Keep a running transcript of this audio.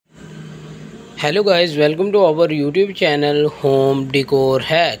Hello guys, welcome to our YouTube channel Home Decor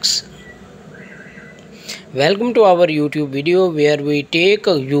Hacks. Welcome to our YouTube video where we take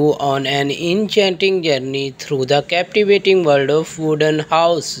you on an enchanting journey through the captivating world of wooden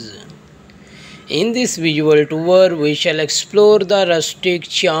houses. In this visual tour, we shall explore the rustic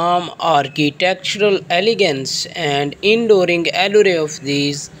charm, architectural elegance, and enduring allure of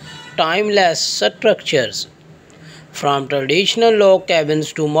these timeless structures. From traditional log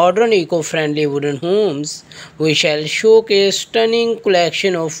cabins to modern eco-friendly wooden homes, we shall showcase stunning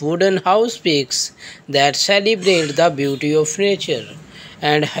collection of wooden house picks that celebrate the beauty of nature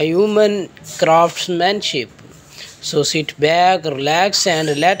and human craftsmanship. So sit back, relax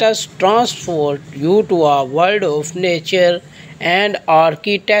and let us transport you to a world of nature and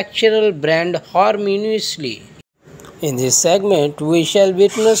architectural blend harmoniously. In this segment, we shall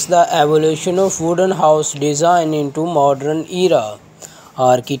witness the evolution of wooden house design into modern era.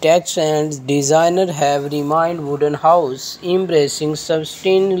 Architects and designers have remained wooden house, embracing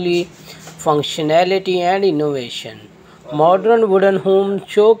sustainability, functionality and innovation. Modern wooden homes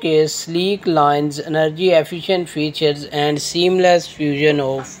showcase sleek lines, energy-efficient features and seamless fusion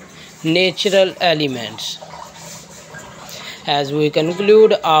of natural elements. As we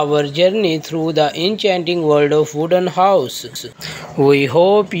conclude our journey through the enchanting world of wooden house, we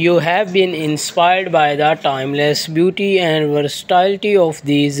hope you have been inspired by the timeless beauty and versatility of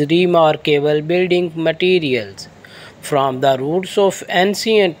these remarkable building materials. From the roots of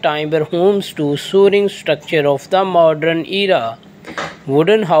ancient timber homes to soaring structure of the modern era,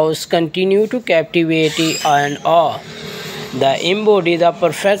 wooden houses continue to captivate and awe. They embody the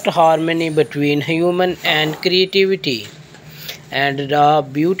perfect harmony between human and creativity and the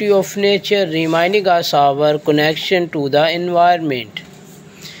beauty of nature, reminding us our connection to the environment.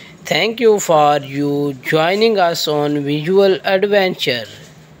 Thank you for you joining us on visual adventure,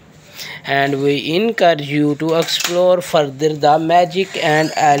 and we encourage you to explore further the magic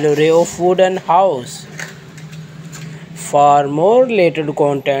and allure of wooden house. For more related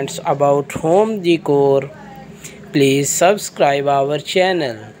contents about home decor, please subscribe our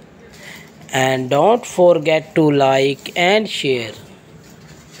channel. And don't forget to like and share.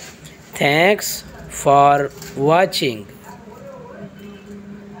 Thanks for watching.